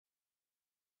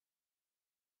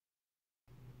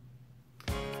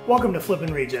Welcome to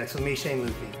Flippin' Rejects with me, Shane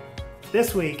Luffy.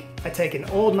 This week, I take an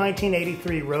old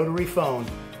 1983 rotary phone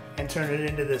and turn it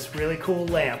into this really cool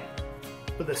lamp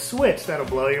with a switch that'll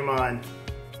blow your mind.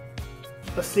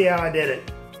 Let's see how I did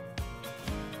it.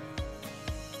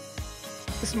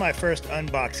 This is my first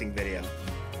unboxing video.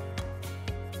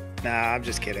 Nah, I'm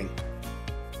just kidding.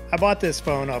 I bought this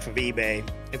phone off of eBay.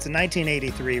 It's a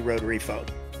 1983 rotary phone.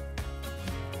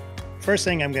 First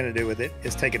thing I'm going to do with it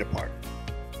is take it apart.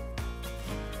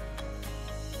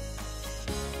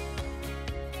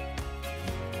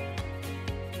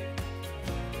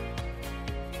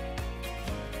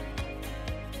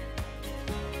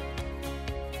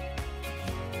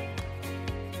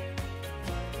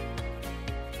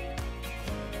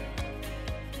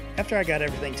 After I got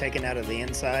everything taken out of the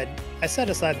inside, I set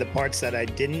aside the parts that I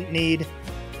didn't need,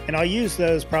 and I'll use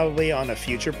those probably on a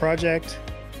future project,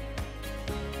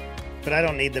 but I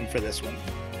don't need them for this one.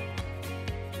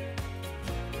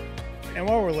 And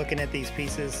while we're looking at these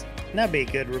pieces, that'd be a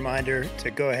good reminder to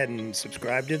go ahead and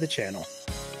subscribe to the channel.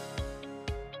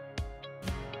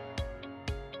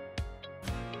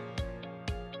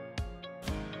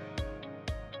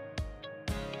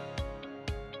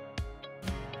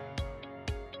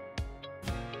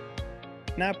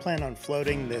 Now I plan on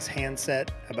floating this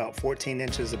handset about 14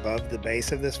 inches above the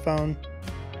base of this phone.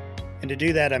 And to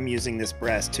do that, I'm using this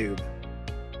brass tube.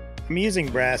 I'm using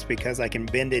brass because I can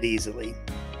bend it easily.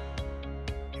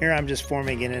 Here I'm just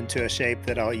forming it into a shape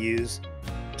that I'll use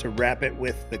to wrap it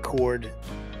with the cord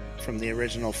from the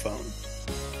original phone.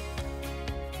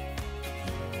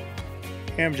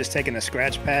 Here I'm just taking a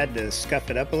scratch pad to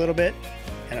scuff it up a little bit,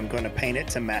 and I'm going to paint it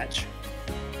to match.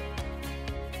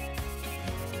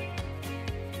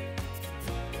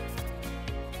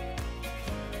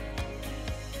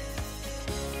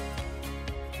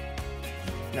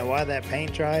 Now while that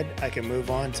paint dried, I can move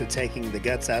on to taking the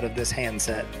guts out of this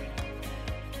handset.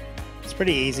 It's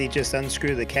pretty easy, just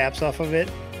unscrew the caps off of it,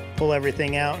 pull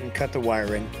everything out, and cut the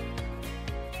wiring.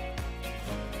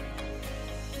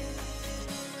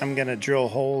 I'm going to drill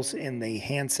holes in the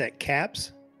handset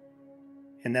caps,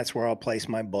 and that's where I'll place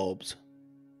my bulbs.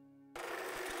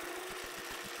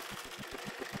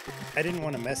 I didn't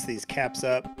want to mess these caps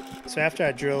up, so after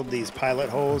I drilled these pilot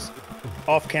holes,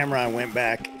 off camera I went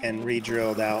back and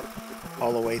re-drilled out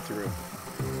all the way through.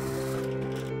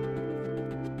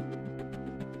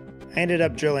 I ended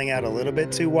up drilling out a little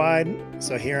bit too wide,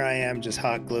 so here I am just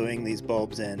hot gluing these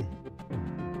bulbs in.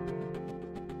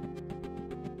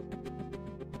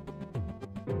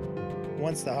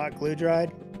 Once the hot glue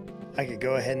dried, I could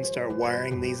go ahead and start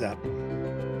wiring these up.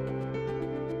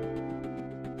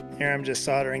 Here I'm just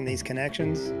soldering these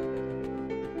connections,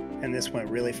 and this went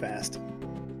really fast.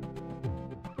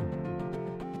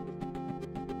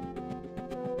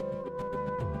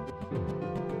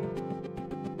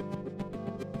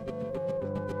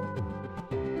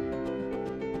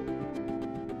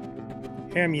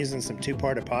 Here I'm using some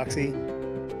 2-part epoxy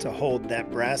to hold that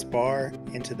brass bar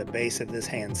into the base of this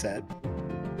handset.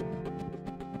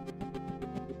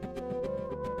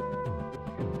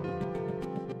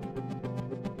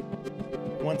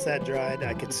 Once that dried,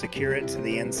 I could secure it to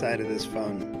the inside of this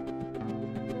phone.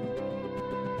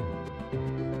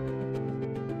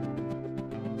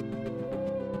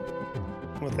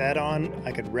 With that on,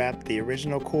 I could wrap the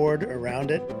original cord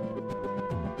around it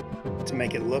to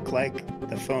make it look like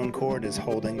the phone cord is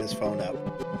holding this phone up.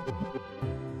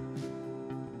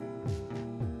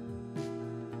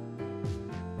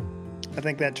 I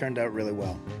think that turned out really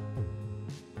well.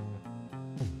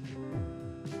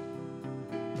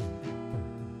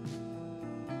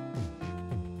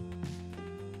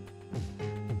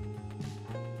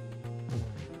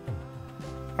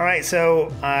 Alright,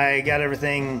 so I got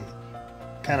everything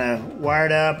kind of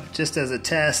wired up just as a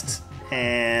test,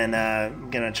 and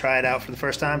I'm going to try it out for the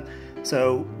first time.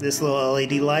 So this little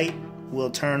LED light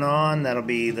will turn on. That'll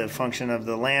be the function of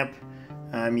the lamp.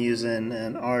 I'm using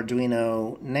an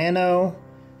Arduino Nano,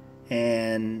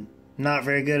 and not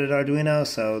very good at Arduino,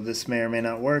 so this may or may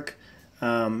not work.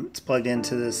 It's plugged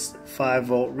into this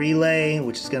 5-volt relay,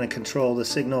 which is going to control the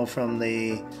signal from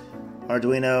the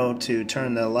Arduino to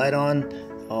turn the light on.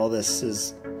 All this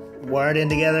is wired in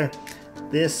together.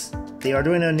 The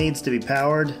Arduino needs to be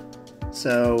powered.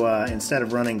 So instead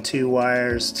of running 2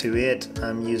 wires to it,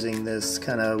 I'm using this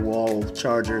kind of wall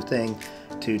charger thing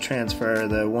to transfer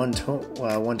the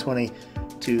 120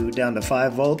 down to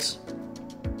 5 volts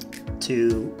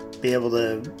to be able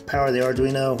to power the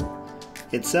Arduino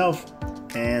itself.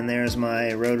 And there's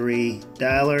my rotary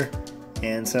dialer.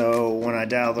 And so when I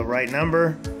dial the right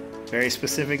number, very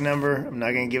specific number, I'm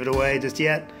not going to give it away just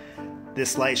yet,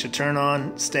 this light should turn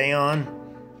on, stay on,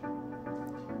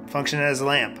 function as a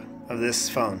lamp of this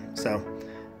phone. So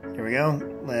here we go.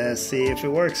 Let's see if it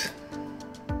works.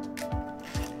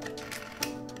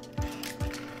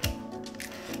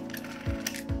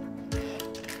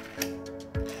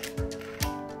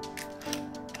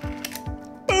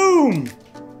 Boom!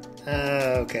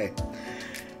 Okay.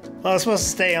 Well, it's supposed to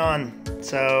stay on,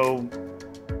 so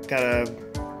gotta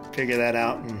figure that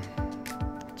out and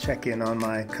check in on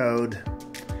my code,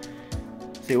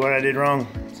 see what I did wrong.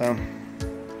 So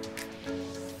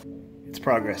it's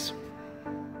progress.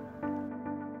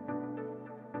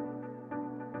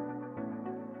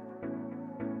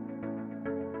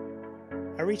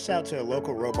 I reached out to a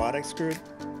local robotics group,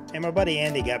 and my buddy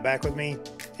Andy got back with me,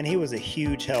 and he was a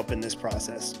huge help in this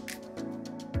process.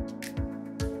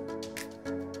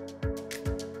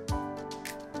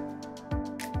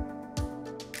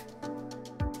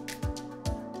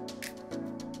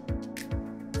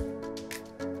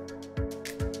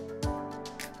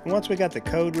 And once we got the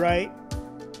code right,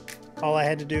 all I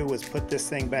had to do was put this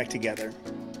thing back together.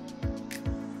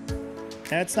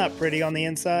 Now it's not pretty on the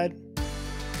inside,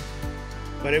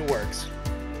 but it works.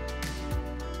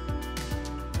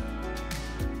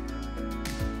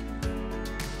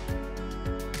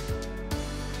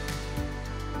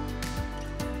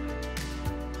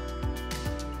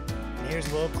 And here's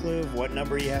a little clue of what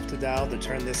number you have to dial to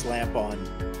turn this lamp on.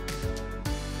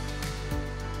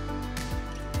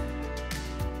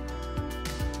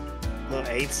 Little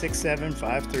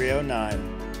 867-5309.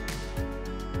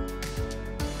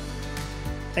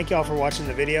 Thank you all for watching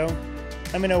the video.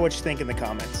 Let me know what you think in the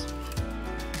comments.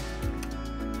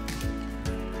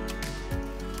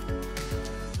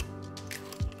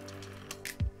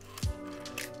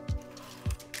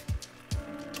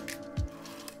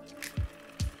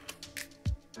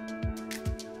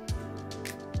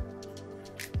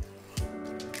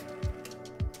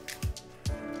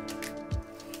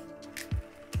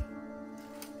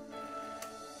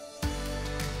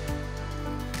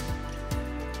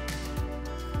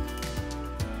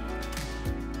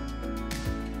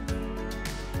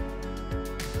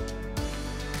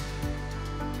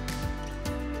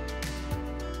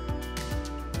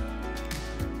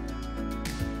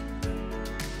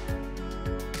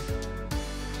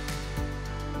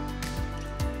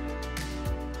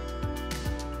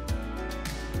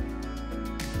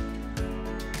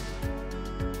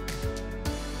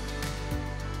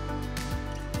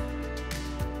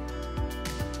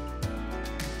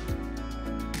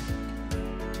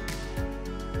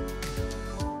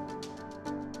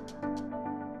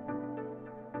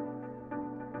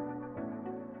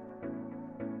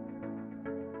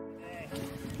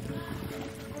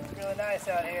 Really nice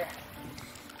out here.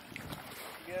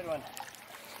 Good one.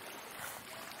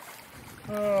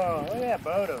 Oh, look at that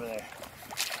boat over there.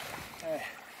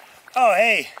 Oh,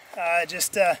 hey,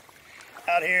 just out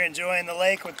here enjoying the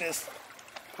lake with this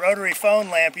rotary phone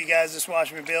lamp you guys just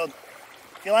watched me build.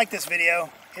 If you like this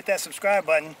video, hit that subscribe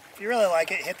button. If you really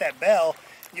like it, hit that bell.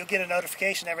 You'll get a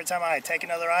notification every time I take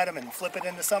another item and flip it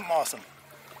into something awesome.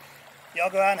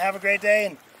 Y'all go out and have a great day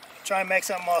and try and make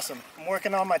something awesome. I'm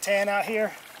working on my tan out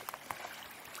here,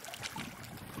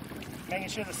 making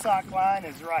sure the sock line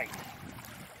is right.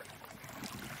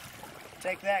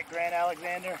 Take that, Grant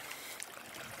Alexander.